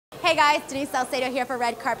Hey guys, Denise Salcedo here for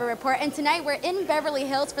Red Carpet Report, and tonight we're in Beverly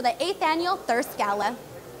Hills for the 8th Annual Thirst Gala.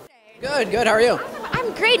 Good, how are you?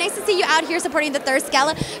 I'm great. Nice to see you out here supporting the Thirst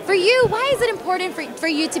Gala. For you, why is it important for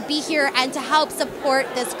you to be here and to help support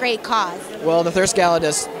this great cause? Well, the Thirst Gala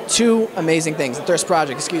does two amazing things. The Thirst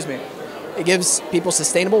Project, excuse me. It gives people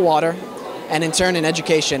sustainable water and in turn an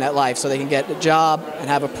education at life so they can get a job and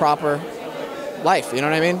have a proper life, you know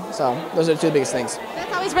what I mean? So those are the two biggest things.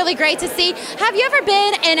 That's always really great to see. Have you ever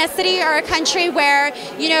been in a city or a country where,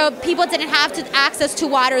 you know, people didn't have access to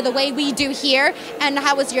water the way we do here, and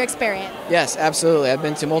how was your experience? Yes, absolutely. I've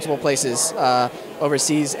been to multiple places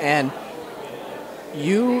overseas, and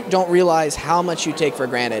you don't realize how much you take for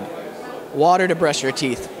granted. Water to brush your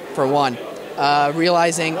teeth, for one.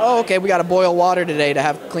 Realizing, oh, okay, we got to boil water today to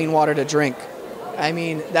have clean water to drink. I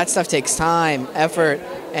mean, that stuff takes time, effort,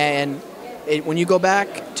 and when you go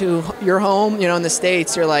back to your home, you know, in the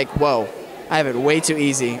States, you're like, whoa, I have it way too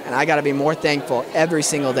easy, and I got to be more thankful every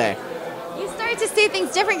single day. You start to see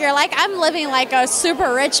things different. You're like, I'm living like a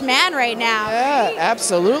super rich man right now. Yeah, right?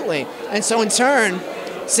 Absolutely. And so in turn,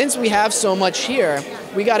 since we have so much here,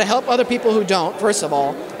 we got to help other people who don't, first of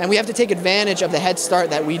all, and we have to take advantage of the head start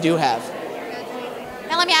that we do have.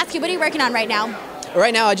 Now let me ask you, what are you working on right now?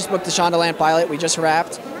 Right now, I just booked the Shondaland pilot. We just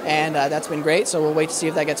wrapped, and that's been great, so we'll wait to see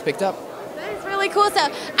if that gets picked up. Really cool. So,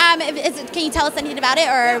 can you tell us anything about it,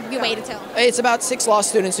 or you wait until? It's about 6 law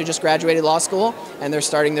students who just graduated law school, and they're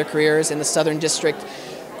starting their careers in the Southern District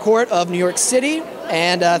Court of New York City.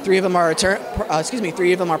 And 3 of them are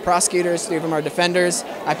 3 of them are prosecutors, 3 of them are defenders.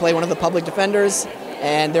 I play one of the public defenders,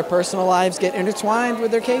 and their personal lives get intertwined with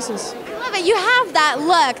their cases. I love it. You have that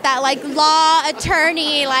look, that like law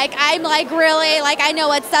attorney, like I'm like really like I know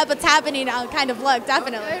what's up, what's happening kind of look,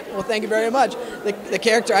 definitely. Well, thank you very much. The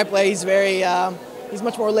character I play, he's very, he's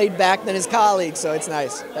much more laid back than his colleagues, so it's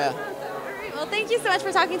nice. Yeah. All right. Well, thank you so much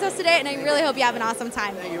for talking to us today, and I really hope you have an awesome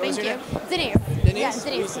time. Thank you. Thank you. Denise. Denise. Yeah,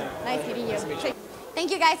 Denise. Nice meeting you.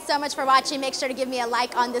 Thank you guys so much for watching. Make sure to give me a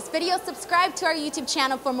like on this video, subscribe to our YouTube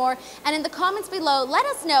channel for more, and in the comments below, let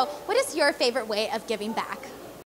us know what is your favorite way of giving back.